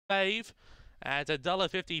Wave at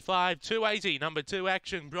 $1.55, $2.80. Number 2,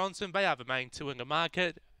 Action Bronson. They are the main two in the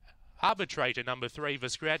market. Arbitrator number 3 for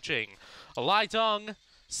scratching. Light on,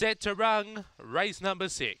 set to run, race number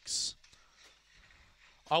 6.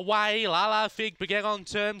 Away, Lala Fig began on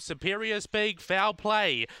terms, superior speed, foul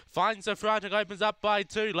play. Finds the front and opens up by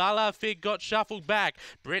 2. Lala Fig got shuffled back.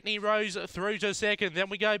 Brittany Rose through to second. Then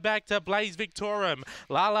we go back to Blaze Victorum.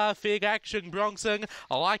 Lala Fig, Action Bronson,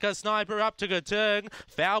 like a sniper up to the turn.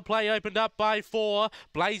 Foul play opened up by 4.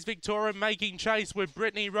 Blaze Victorum making chase with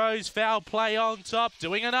Brittany Rose. Foul play on top,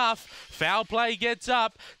 doing enough. Foul play gets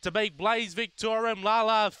up to beat Blaze Victorum.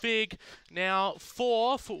 Lala Fig. Now,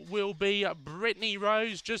 4th will be Brittany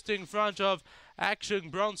Rose, just in front of Action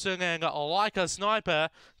Bronson and Like a Sniper,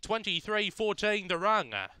 23-14 to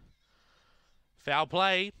run. Foul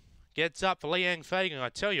play gets up for Leanne Fagan. I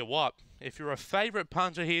tell you what, if you're a favourite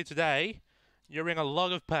punter here today, you're in a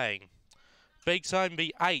lot of pain. Beaks home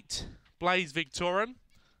be 8, Blaze Victorum.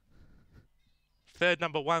 3rd,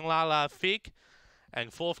 number 1, Lala Fig.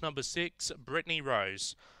 And 4th, number 6, Brittany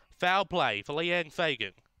Rose. Foul play for Leanne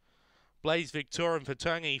Fagan. Blaze Victorum for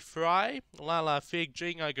Tony Fry, Lala Fig,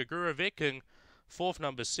 Gino Gagurovic, and 4th,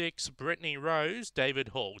 number 6, Brittany Rose, David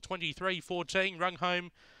Hall. 23-14, run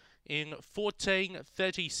home in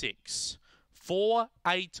 14:36.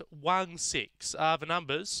 4-8-1-6 are the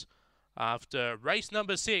numbers after race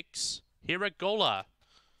number 6 here at Gawler.